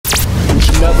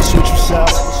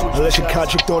size. Unless your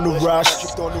contract on the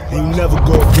rise, and you never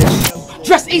go against it.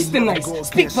 Dress Eastern nice,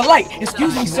 speak polite.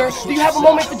 Excuse me, sir, do you have a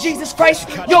moment for Jesus Christ?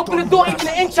 You open the door even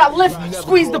an inch I lift,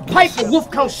 squeeze the pipe and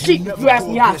wolf comes sheep. You ask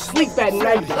me how to sleep at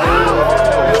night.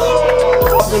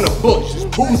 In the bush,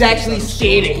 who's actually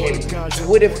scared of him?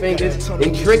 Twitter fingers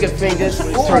and trigger fingers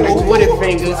turn to Twitter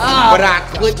fingers, but I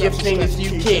clip your fingers so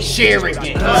you can't share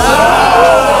again.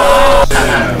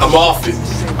 I'm off it.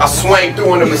 I swang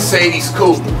through in a Mercedes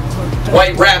coupe.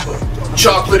 White rapper,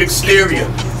 chocolate exterior,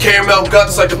 caramel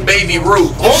guts like a baby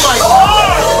root. Oh my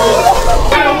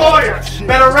God! Better lawyer,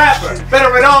 better rapper,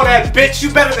 better at all that, bitch.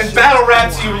 You better than battle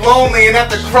raps, you lonely and have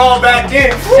to crawl back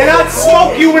in. And I'd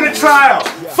smoke you in a trial.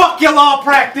 Fuck your law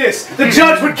practice. The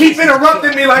judge would keep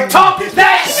interrupting me like, talk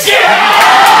that shit!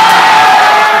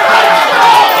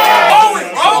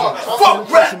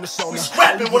 Fuck rap! We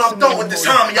scrapping when I'm done with this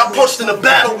homie. I punched in a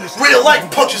battle, real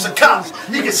life punches a cop.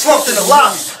 He gets slumped in the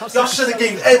lobby. Y'all should've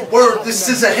gave Ed word, this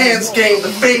is a hands game. The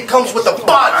fade comes with the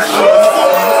body.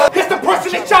 It's the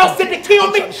person that y'all said to kill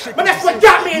me, but that's what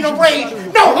got me in the rage.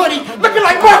 No hoodie, looking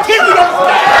like Mark Henry on the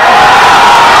stage.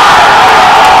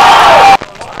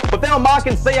 But they'll mock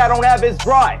and say I don't have his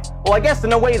drive. Well, I guess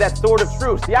in a way that's sort of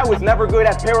true. See, I was never good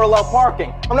at parallel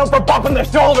parking. I'm known for bumping the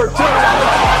shoulder too.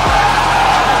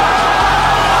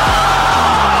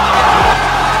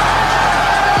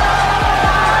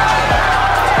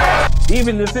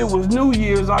 Even if it was New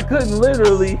Year's, I couldn't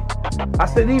literally. I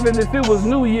said even if it was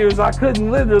New Year's, I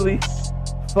couldn't literally.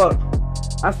 Fuck.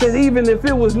 I said even if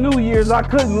it was New Year's, I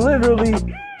couldn't literally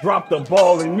drop the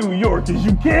ball in New York. Is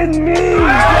you kidding me?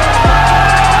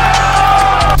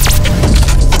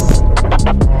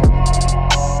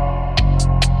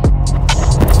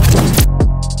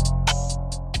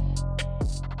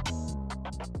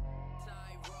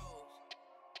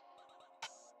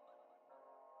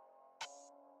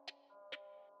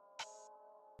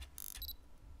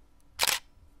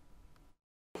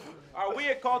 Are we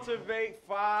at Cultivate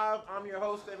 5? I'm your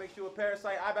host. That makes you a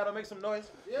parasite. I battle. Make some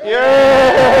noise. Yeah!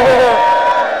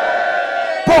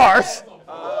 Bars. We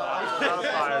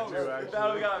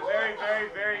got very, very,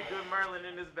 very good Merlin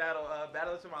in this battle.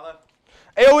 Battle to my left.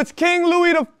 Ayo, it's King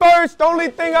Louis the First. Only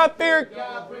thing I fear.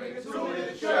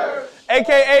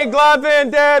 AKA Glad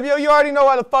Van Dab. Yo, you already know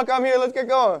why the fuck I'm here. Let's get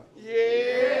going.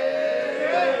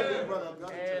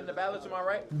 And the battle to my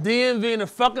right. DMV in the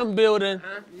fucking building.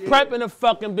 Prep in the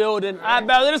fucking building. I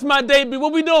battle. This is my debut.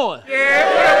 What we doing?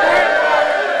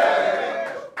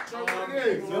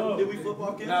 Did we flip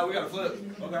off camera? Nah, we gotta flip.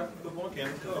 Okay, flip on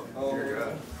camera. Let's go. Oh,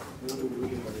 God.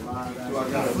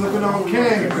 Flipping on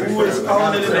cam. Who is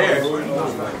calling it in there?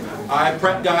 Alright,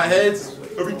 Prep got heads.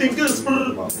 Everything good.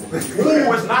 Ooh, it's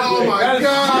not good. Oh my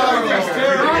God.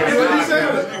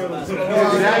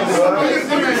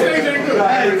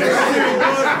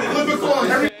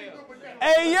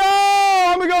 Hey, yo,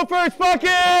 I'm gonna go first. Fuck it!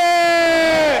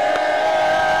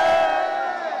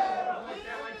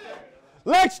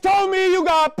 Lex told me you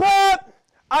got Prep.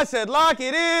 I said lock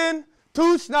it in.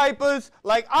 2 snipers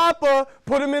like Appa,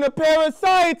 put him in a pair of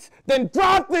sights, then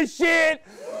drop the shit.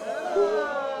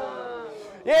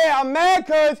 Yeah, I'm mad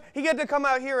cause he get to come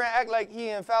out here and act like he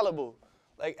infallible.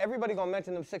 Like everybody gonna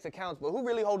mention them 6 accounts, but who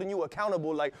really holding you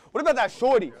accountable? Like, what about that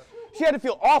shorty? She had to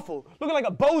feel awful, looking like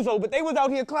a bozo, but they was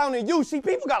out here clowning you. See,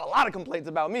 people got a lot of complaints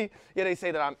about me. Yeah, they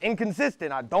say that I'm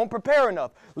inconsistent, I don't prepare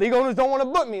enough. League owners don't want to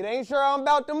book me, they ain't sure I'm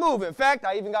about to move. In fact,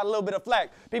 I even got a little bit of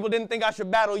flack. People didn't think I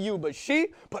should battle you, but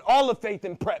she put all the faith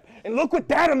in Prep. And look what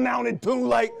that amounted to,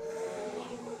 like.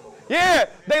 Yeah,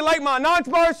 they like my notch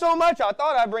bars so much, I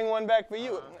thought I'd bring one back for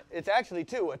you. It's actually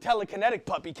 2, a telekinetic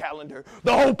puppy calendar.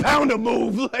 The whole pounder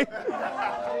move, like.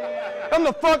 Come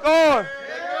the fuck on.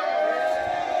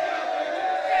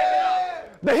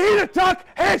 The heater tuck,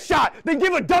 headshot, then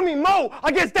give a dummy mo.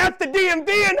 I guess that's the DMV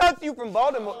in us. You from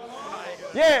Baltimore?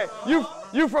 Yeah,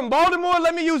 you from Baltimore?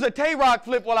 Let me use a Tay-Rock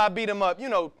flip while I beat him up. You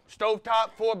know,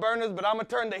 stovetop, 4 burners, but I'ma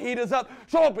turn the heaters up.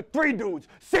 Show up with 3 dudes,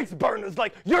 6 burners,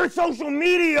 like your social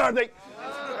media.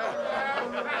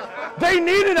 They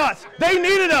needed us. They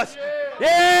needed us.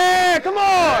 Yeah, come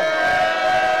on.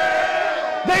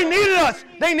 They needed us.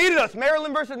 They needed us.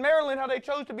 Maryland versus Maryland, how they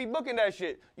chose to be booking that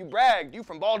shit. You bragged. You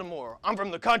from Baltimore. I'm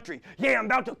from the country. Yeah, I'm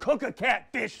about to cook a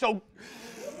catfish, so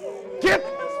get,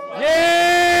 yeah,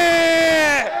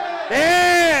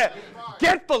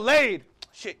 get filleted.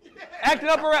 Shit, acting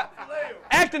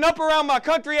up around my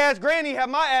country ass granny had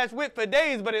my ass whipped for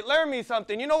days, but it learned me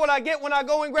something. You know what I get when I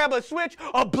go and grab a switch?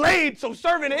 A blade. So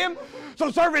serving him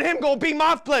gonna be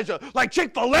my pleasure. Like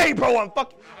Chick-fil-A, bro.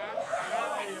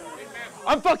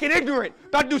 I'm fucking ignorant.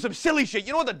 About to do some silly shit.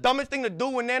 You know what the dumbest thing to do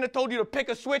when Nana told you to pick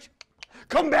a switch?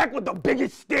 Come back with the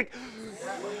biggest stick.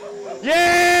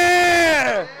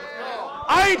 Yeah!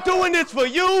 I ain't doing this for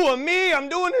you or me. I'm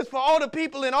doing this for all the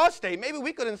people in our state. Maybe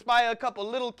we could inspire a couple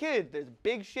little kids. There's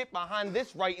big shit behind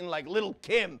this writing like Little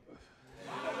Kim.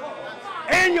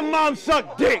 And your mom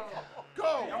sucked dick. You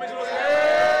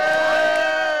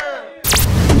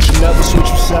should never switch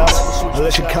your sides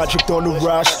unless your contract on the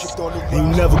rise.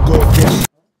 And you never go against.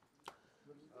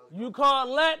 You called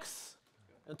Lex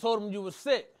and told him you were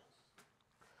sick.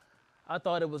 I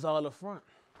thought it was all a front.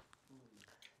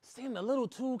 Seemed a little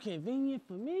too convenient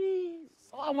for me,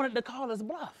 so I wanted to call his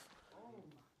bluff.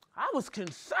 I was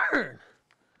concerned.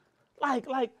 Like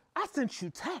I sent you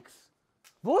texts,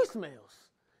 voicemails,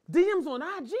 DMs on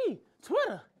IG,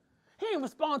 Twitter. He didn't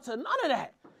respond to none of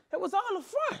that. It was all a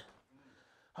front.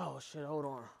 Oh shit, hold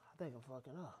on. I think I'm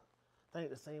fucking up. I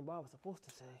think the same bar was supposed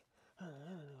to say, it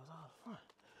was all a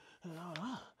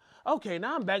front. Okay,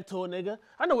 now I'm back to it, nigga.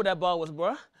 I know what that bar was,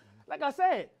 bruh. Like I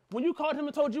said, when you called him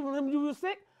and told you you were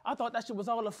sick, I thought that shit was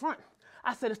all a front.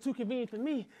 I said it's too convenient for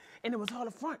me, and it was all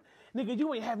a front. Nigga,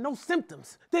 you ain't have no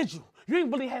symptoms, did you? You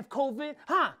ain't really have COVID,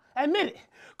 huh? Admit it.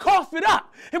 Cough it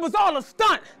up. It was all a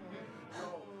stunt.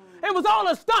 It was all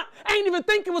a stunt. I ain't even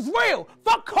think it was real.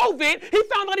 Fuck COVID. He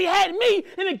found out he had me,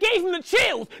 and it gave him the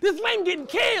chills. This lame getting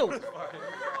killed.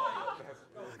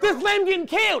 This lame getting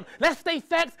killed. Let's state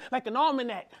facts like an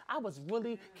almanac. I was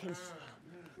really concerned.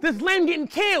 This lame getting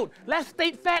killed. Let's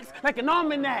state facts like an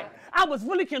almanac. I was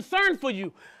really concerned for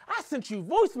you. I sent you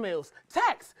voicemails,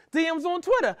 texts, DMs on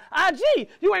Twitter, IG.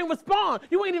 You ain't respond.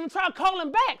 You ain't even try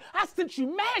calling back. I sent you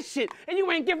mad shit, and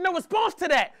you ain't give no response to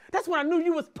that. That's when I knew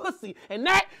you was pussy, and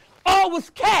that all was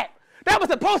cap. That was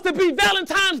supposed to be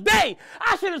Valentine's Day.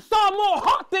 I should have saw more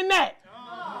heart than that.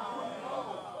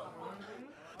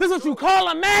 This what you call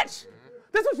a match?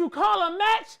 This what you call a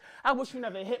match? I wish you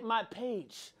never hit my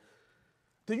page.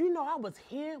 Do you know I was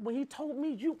here when he told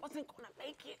me you wasn't gonna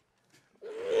make it?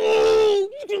 Ooh,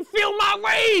 you can feel my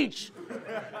rage.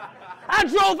 I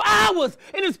drove hours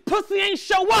and his pussy ain't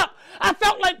show up. I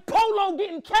felt like Polo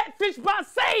getting catfished by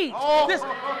Sage.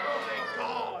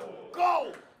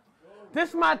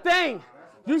 This my thing.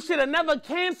 You should have never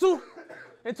canceled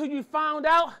until you found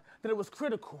out that it was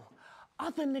critical.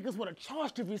 Other niggas would have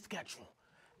charged to reschedule.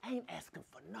 I ain't asking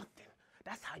for nothing.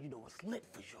 That's how you know it's lit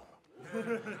for you.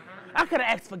 I could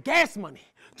have asked for gas money,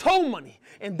 toll money,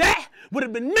 and that would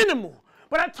have been minimal.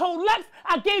 But I told Lex,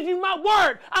 I gave you my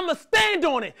word. I'ma stand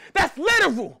on it. That's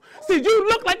literal. See, you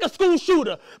look like a school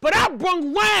shooter, but I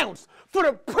brung rounds for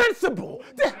the principal.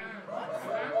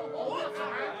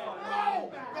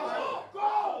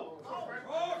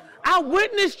 I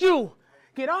witnessed you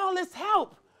get all this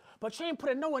help, but you ain't put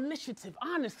in no initiative,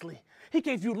 honestly. He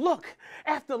gave you look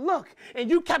after look, and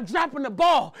you kept dropping the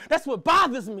ball. That's what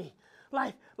bothers me.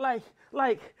 Like,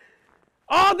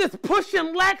 all this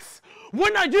pushing, Lex,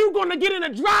 when are you gonna get in the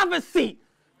driver's seat?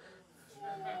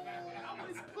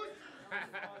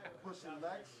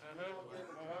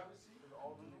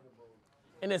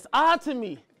 And it's odd to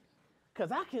me,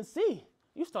 because I can see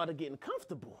you started getting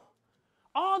comfortable.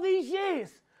 All these years,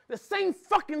 the same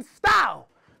fucking style.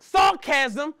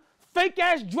 Sarcasm,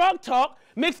 fake-ass drug talk,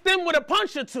 mixed in with a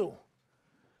punch or two.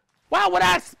 Why would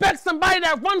I expect somebody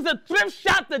that runs a thrift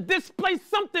shop to display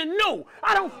something new?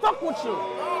 I don't fuck with you.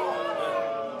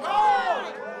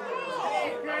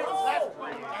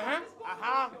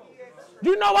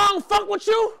 You know I don't fuck with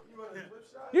you?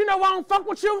 You know I don't fuck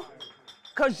with you?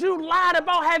 Because you lied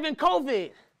about having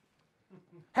COVID.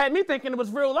 Had me thinking it was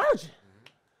real urgent.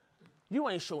 You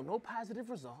ain't show no positive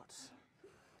results.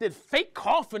 Did fake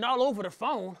coughing all over the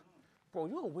phone. Bro,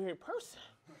 you're a weird person.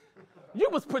 You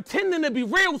was pretending to be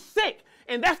real sick,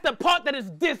 and that's the part that is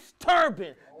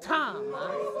disturbing. Time,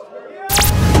 man.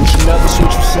 You should never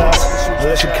switch your sides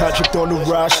unless your contract on the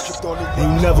rise.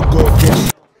 And you never go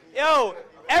against. Yo,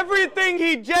 everything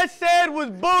he just said was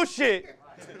bullshit.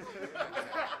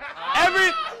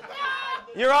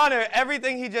 Your Honor,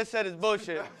 everything he just said is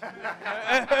bullshit.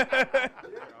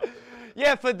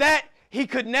 Yeah, for that, he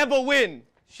could never win.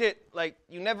 Shit, like,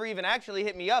 you never even actually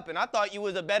hit me up, and I thought you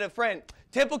was a better friend.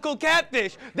 Typical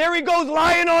catfish. There he goes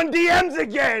lying on DMs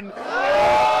again.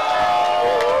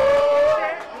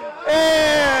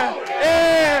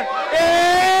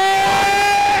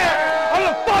 Hold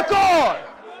the fuck on.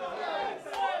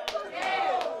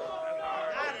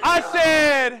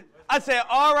 I said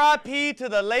R.I.P. to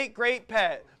the late, great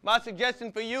Pat. My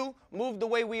suggestion for you, move the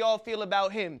way we all feel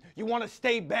about him. You want to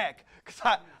stay back,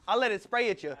 because I let it spray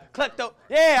at you.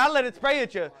 I let it spray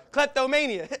at you.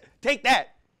 Kleptomania. Take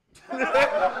that.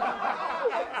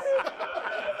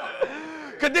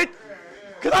 Cause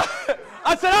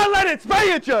I said, I'll let it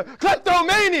spray at you.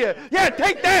 Kleptomania. Yeah,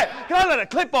 take that. Can I let a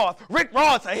clip off? Rick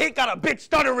Ross, a hit got a bitch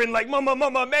stuttering like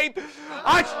mama, mate.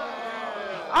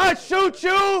 I shoot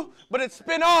you, but it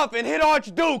spin off and hit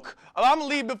Archduke. I'm gonna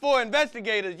leave before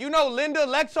investigators. You know Linda,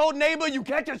 Lex old neighbor, you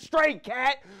catch a stray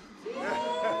cat.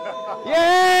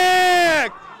 Yeah.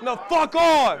 No, fuck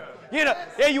on.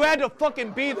 Yeah, you had to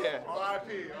fucking be there.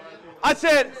 I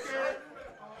said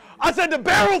to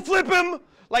barrel flip him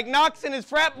like Knox and his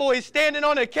frat boys standing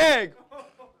on a keg.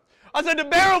 I said to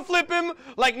barrel flip him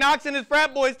like Knox and his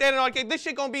frat boys standing on a keg. This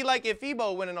shit gonna be like if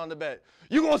Ebo winning on the bet.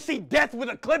 You gonna see death with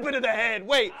a clipper to the head.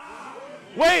 Wait,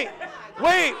 I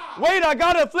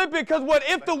gotta flip it, cause what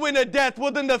if the winner death?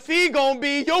 Well, then the fee gonna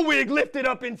be your wig lifted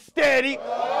up instead. Yeah.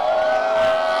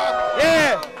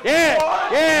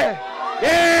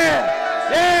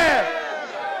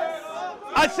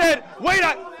 I said, wait,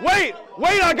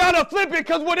 I gotta flip it,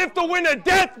 cause what if the winner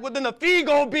death? Well, then the fee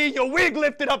gonna be your wig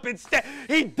lifted up instead.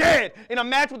 He dead. In a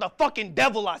match with the fucking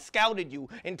devil, I scouted you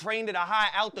and trained at a high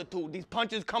altitude. These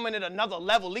punches coming at another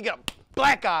level. He got a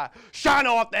black eye, shine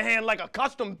off the hand like a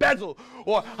custom bezel.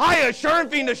 Or hire a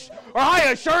Sherm fiend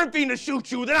to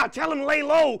shoot you. Then I tell him lay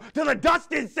low till the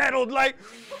dust is settled. Like,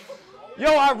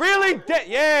 yo, I really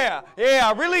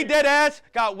dead ass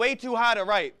got way too high to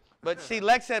write. But see,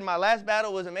 Lex said my last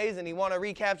battle was amazing. He want to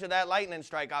recapture that lightning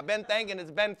strike. I've been thinking it's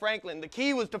Ben Franklin. The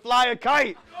key was to fly a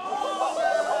kite.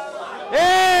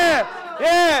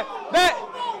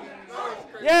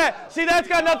 Yeah, see, that's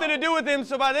got nothing to do with him.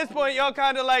 So by this point, y'all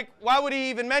kind of like, why would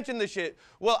he even mention this shit?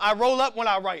 Well, I roll up when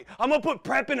I write. I'm going to put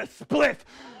prep in a spliff.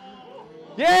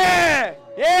 Yeah,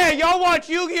 y'all watch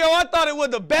Yu-Gi-Oh! I thought it was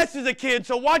the best as a kid.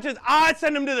 So watch as I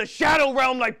send him to the Shadow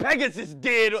Realm like Pegasus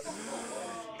did.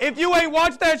 If you ain't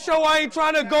watched that show, I ain't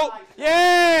trying to go.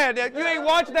 Yeah, if you ain't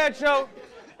watched that show,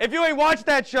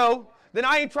 then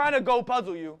I ain't trying to go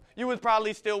puzzle you. You was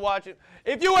probably still watching.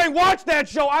 If you ain't watched that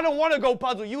show, I don't want to go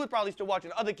puzzle. You was probably still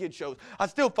watching other kids' shows. I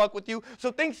still fuck with you.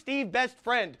 So think Steve best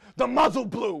friend, the muzzle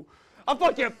blue. I'll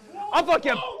fuck your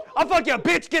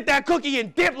bitch, get that cookie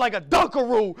and dip like a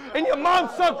Dunkaroo. And your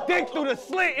mom suck dick through the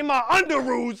slit in my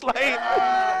underoos. Like,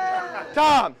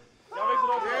 Tom.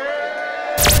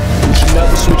 You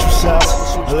never switch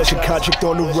sides unless your contract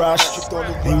on the rocks.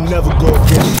 And you never go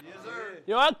against.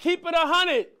 Yo, I keep it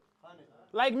 100.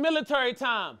 Like military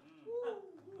time.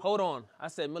 Hold on, I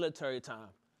said military time.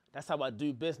 That's how I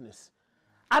do business.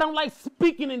 I don't like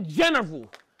speaking in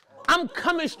general. I'm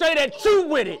coming straight at you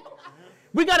with it.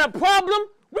 We got a problem,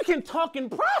 we can talk in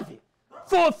private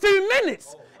for a few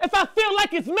minutes. If I feel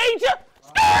like it's major,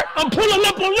 I'm pulling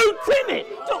up on lieutenant.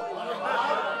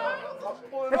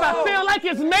 If I feel like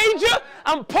it's major,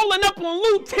 I'm pulling up on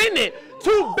lieutenant.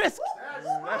 2 biscuits.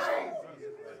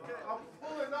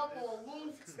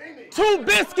 Two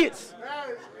biscuits.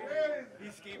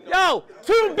 Yo,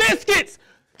 2 biscuits.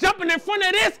 Jumping in front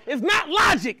of this is not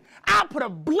logic. I'll put a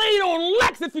blade on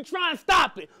Lex if you try and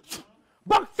stop it.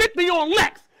 $150 on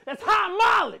Lex. That's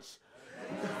high mileage.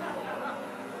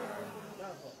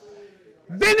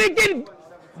 Then it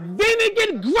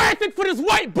get graphic for this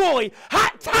white boy.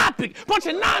 Hot topic. Bunch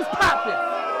of nines popping.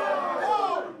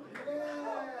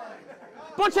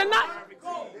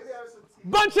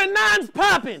 Bunch of nines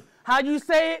popping. How you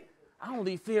say it? I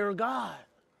only fear God.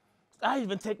 I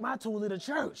even take my tool to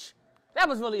church. That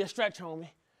was really a stretch, homie.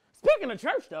 Speaking of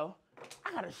church, though,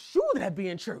 I got a shoe that be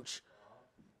in church.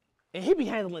 And he be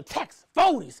handling texts,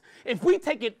 VODs. If we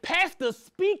take it past the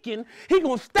speaking, he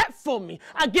gonna step for me.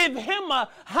 I give him a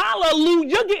hallelujah.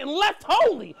 You're getting left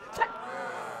holy.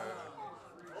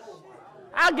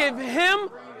 I give him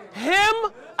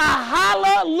a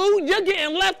hallelujah. You're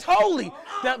getting left holy.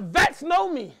 The vets know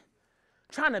me.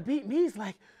 Trying to beat me is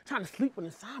like trying to sleep with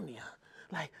insomnia.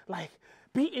 Like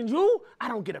beating you, I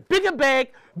don't get a bigger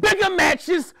bag, bigger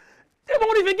matches. They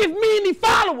won't even give me any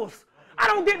followers. I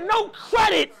don't get no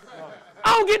credit.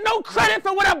 I don't get no credit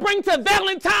for what I bring to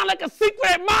Valentine like a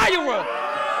secret admirer.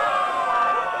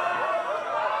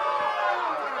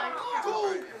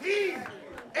 He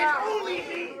and only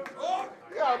he.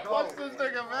 You gotta punch this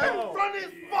nigga, man. In front of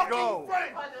his fucking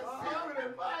friend.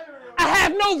 I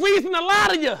have no reason to lie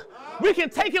to you. We can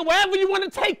take it wherever you want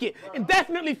to take it, and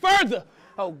definitely further.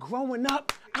 Oh, growing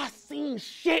up, I seen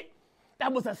shit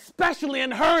that was especially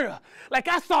unheard of. Like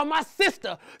I saw my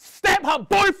sister stab her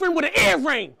boyfriend with an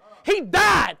earring. He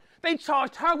died. They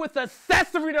charged her with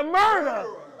accessory to murder.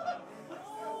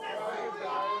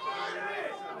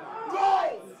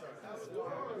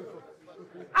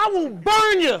 I will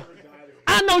burn you.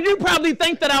 I know you probably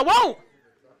think that I won't.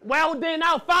 Well, then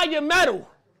I'll fire your metal.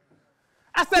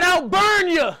 I said I'll burn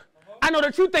you. I know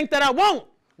that you think that I won't.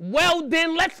 Well,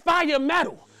 then let's fire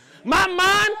metal. My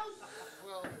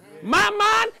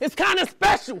mind is kind of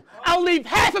special. I'll leave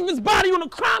half of his body on the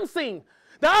crime scene,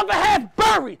 the other half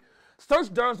buried.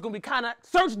 Search dog's gonna be kind of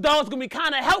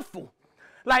helpful.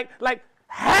 Like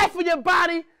half of your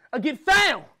body will get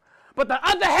found, but the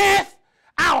other half,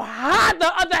 I'll hide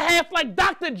the other half like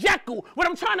Dr. Jekyll. What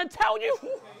I'm trying to tell you?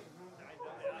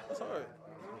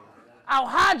 I'll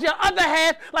hide your other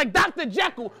half like Dr.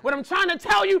 Jekyll. What I'm trying to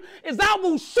tell you is I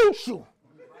will shoot you.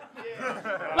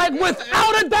 Like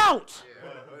without a doubt.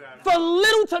 For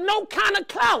little to no kind of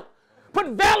clout. Put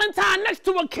Valentine next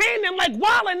to a cannon like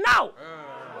wildin' out.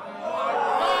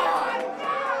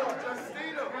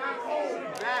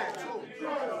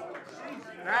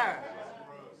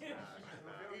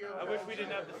 I wish we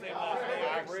didn't have the same last name.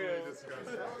 I really.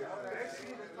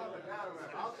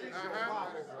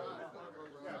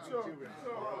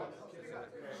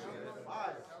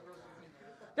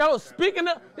 Yo, speaking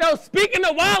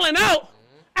of wildin' out,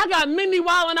 I got many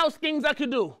wildin' out schemes I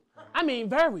could do. I mean,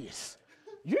 various.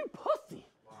 You pussy.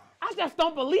 I just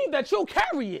don't believe that you'll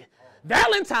carry it.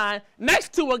 Valentine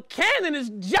next to a cannon is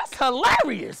just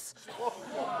hilarious.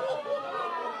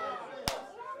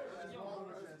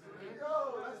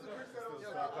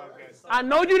 I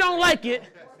know you don't like it,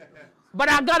 but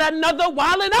I got another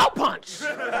wildin' out punch.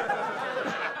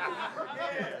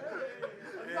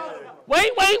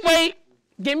 Wait.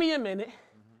 Give me a minute.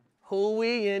 Who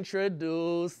we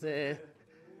introducing?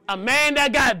 A man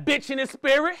that got a bitch in his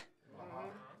spirit?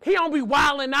 He don't be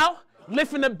wildin' out,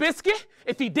 lifting a biscuit.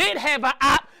 If he did have an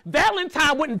op,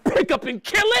 Valentine wouldn't pick up and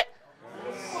kill it.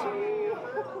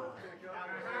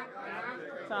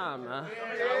 Time, man.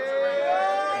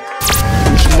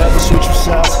 You should never switch your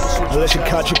sides unless your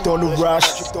contract on the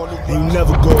rise. You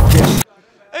never go against.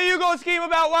 Hey, you gonna scheme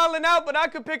about wilding out, but I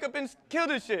could pick up and kill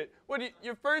this shit. What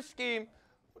your first scheme?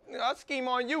 I'll scheme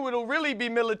on you, it'll really be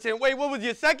militant. Wait, what was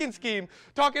your second scheme?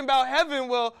 Talking about heaven,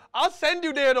 well, I'll send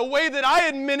you there the way that I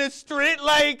administer it,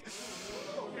 like...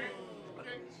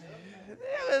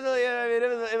 It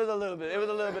was a little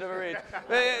bit of a reach.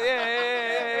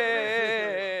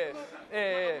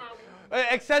 Yeah.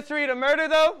 Accessory to murder,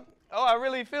 though? Oh, I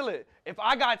really feel it. If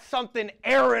I got something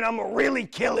airing, I'ma really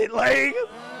kill it, like...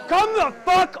 Come the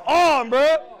fuck on,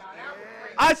 bro.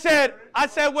 I said,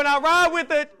 when I ride with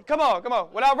the, come on.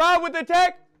 When I ride with the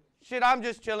tech, shit, I'm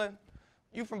just chilling.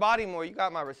 You from Baltimore, you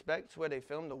got my respect. It's where they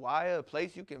filmed The Wire, a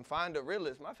place you can find the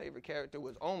realest. My favorite character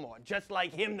was Omar. Just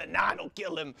like him, the nine will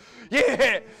kill him.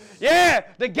 Yeah,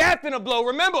 the gap in a blow.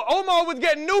 Remember, Omar was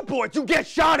getting Newports. You get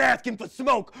shot asking for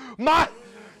smoke. My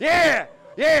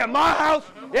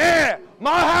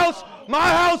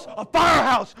house, a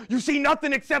firehouse. You see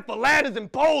nothing except for ladders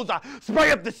and poles. I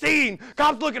spray up the scene.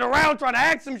 Cops looking around trying to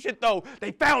ask some shit, though.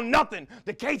 They found nothing.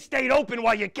 The case stayed open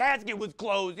while your casket was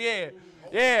closed. Yeah.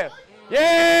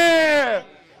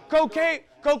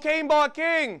 Cocaine bar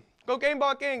king. Peep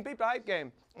the hype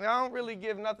game. I don't really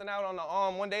give nothing out on the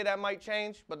arm. One day that might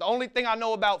change. But the only thing I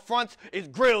know about fronts is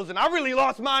grills. And I really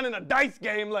lost mine in a dice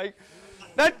game. Like,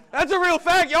 that's a real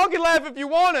fact. Y'all can laugh if you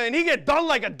wanna. And he get done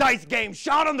like a dice game.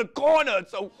 Shot on the corner.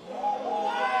 So,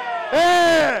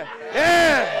 yeah.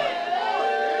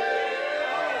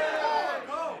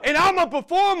 And I'm a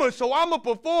performer, so I'ma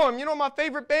perform. You know what my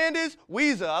favorite band is?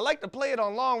 Weezer. I like to play it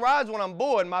on long rides when I'm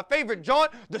bored. My favorite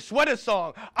jaunt, the Sweater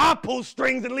Song. I pull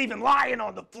strings and leave him lying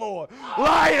on the floor.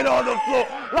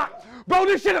 Bro,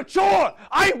 this shit a chore.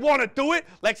 I ain't wanna do it.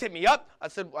 Lex hit me up. I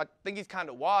said, I think he's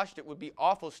kinda washed. It would be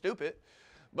awful stupid.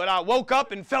 But I woke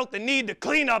up and felt the need to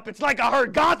clean up. It's like I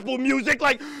heard gospel music.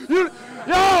 Like,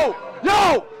 yo!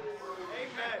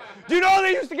 Do you know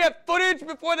they used to get footage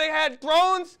before they had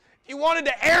drones? If you wanted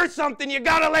to air something, you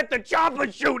gotta let the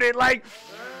chopper shoot it. Like,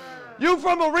 you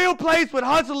from a real place with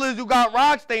hustlers who got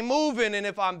rocks, they moving. And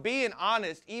if I'm being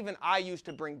honest, even I used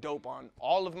to bring dope on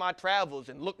all of my travels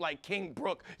and look like King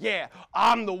Brook. Yeah,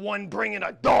 I'm the one bringing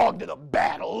a dog to the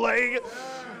battle. Like,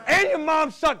 and your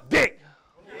mom sucked dick.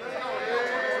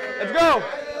 Let's go.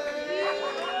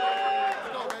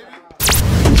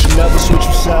 You should never switch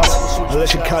your sides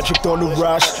unless your contract on the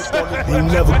rise. You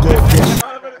never go against.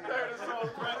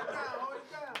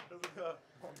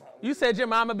 You said your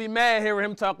mama be mad hearing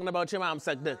him talking about your mom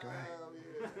suck dick, right?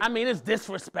 I mean, it's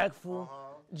disrespectful,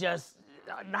 just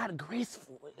not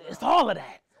graceful. It's all of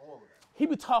that. He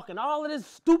be talking all of this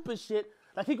stupid shit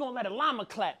like he gonna let a llama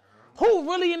clap. Who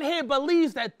really in here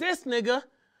believes that this nigga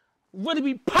really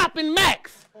be popping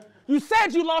max? You said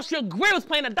you lost your grills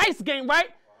playing a dice game, right?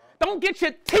 Don't get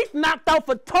your teeth knocked out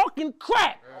for talking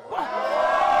crap.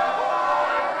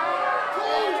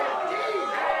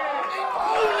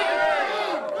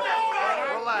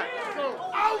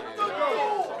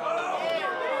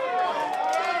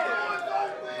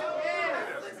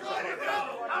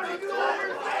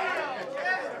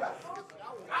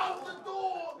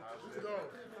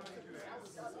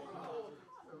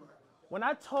 when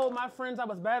I told my friends I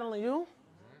was battling you,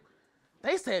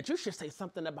 they said you should say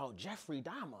something about Jeffrey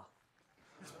Dahmer.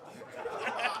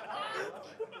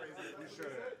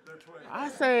 I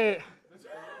said,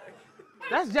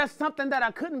 that's just something that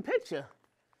I couldn't picture.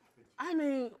 I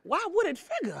mean, why would it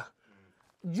figure?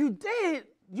 You did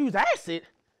use acid,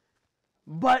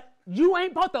 but you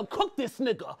ain't about to cook this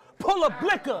nigga. Pull a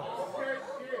blicker.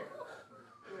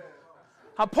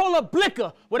 I pull a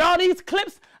blicker. With all these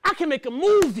clips, I can make a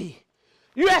movie.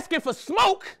 You asking for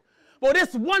smoke? Well,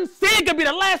 this one cig could be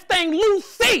the last thing Lou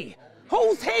see.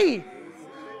 Who's he?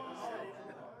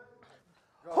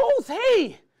 Who's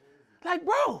he? Like,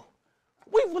 bro,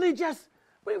 we really just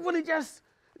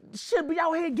should be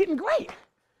out here getting great.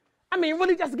 I mean,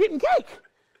 really just getting cake.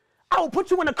 I will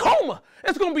put you in a coma.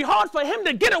 It's gonna be hard for him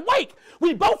to get awake.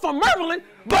 We both from Maryland,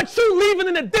 but you leaving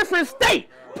in a different state.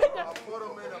 Put him in a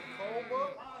coma.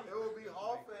 It will be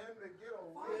hard for him to get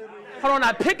awake. Hold on,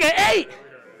 I pick an 8.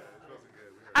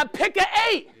 I pick an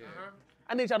 8.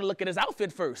 I need y'all to look at his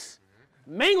outfit first.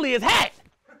 Mainly his hat.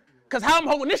 Cause how I'm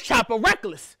holding this chopper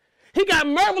reckless. He got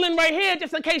Merlin right here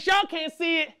just in case y'all can't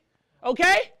see it,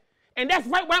 okay? And that's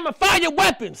right where I'ma fire your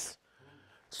weapons.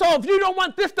 So if you don't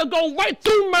want this to go right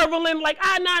through Merlin like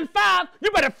I-95,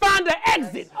 you better find the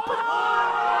exit.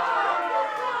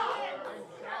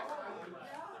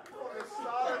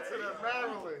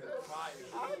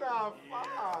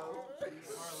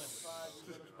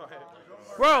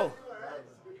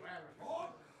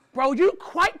 Bro, you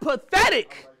quite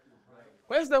pathetic.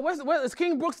 Is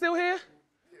King Brook still here?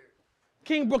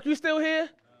 King Brook, you still here?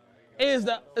 Is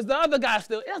the other guy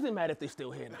still? It doesn't matter if they're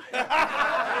still here now.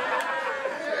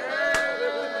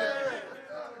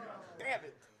 Damn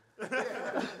it.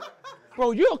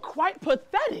 Bro, you're quite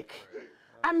pathetic.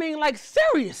 I mean, like,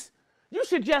 serious. You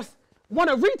should just want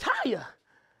to retire.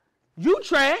 You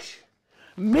trash,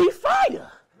 me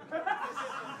fire.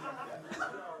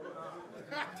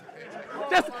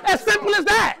 Just as simple as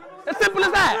that. As simple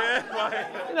as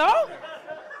that. You know?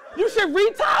 You should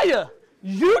retire.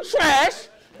 You trash,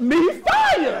 me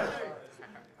fire.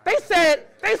 They said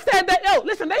that, yo,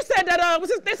 listen, they said that,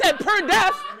 they said per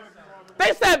death.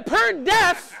 They said per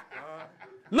death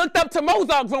looked up to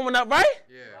Mozart growing up, right?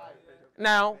 Yeah.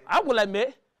 Now, I will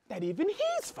admit that even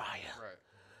he's fire. Right.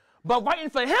 But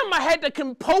writing for him, I had to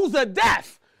compose a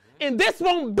death. And this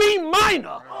won't be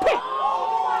minor.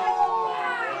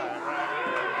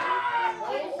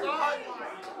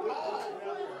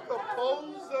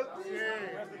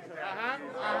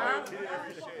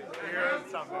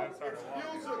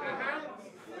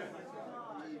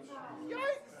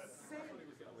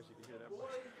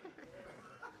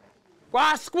 Bro,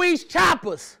 I squeeze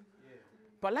choppers.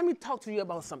 But let me talk to you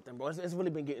about something, bro. It's really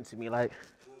been getting to me. Like,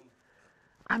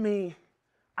 I mean,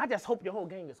 I just hope your whole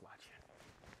gang is watching,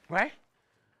 right?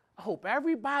 I hope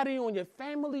everybody on your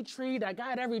family tree that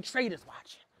got every trait is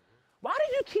watching. Why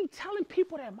do you keep telling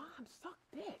people that mom sucked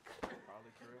dick?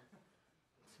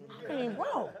 I mean,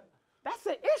 bro, that's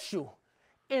an issue.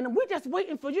 And we're just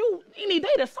waiting for you any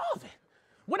day to solve it.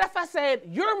 What if I said,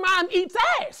 your mom eats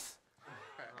ass?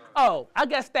 Oh, I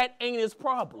guess that ain't his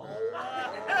problem.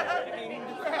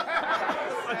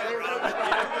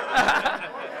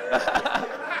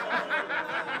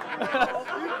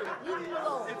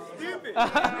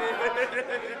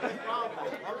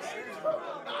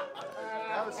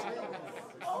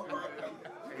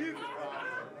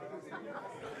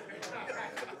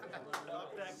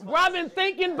 Bro, I've been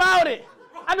thinking about it.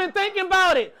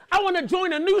 I want to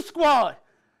join a new squad.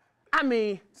 I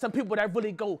mean, some people that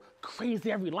really go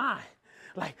crazy every line.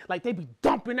 Like they be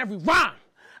dumping every rhyme.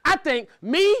 I think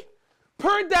me,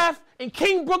 Per Deaf, and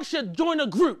King Brook should join a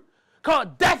group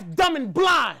called Deaf, Dumb, and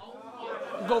Blind.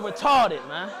 Go retarded,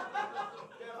 man.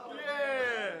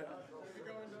 Yeah.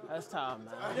 That's time,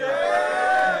 man.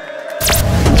 Yeah.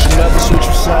 You should never switch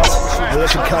your sides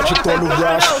unless your contract on the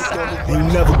rise. You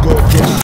never go against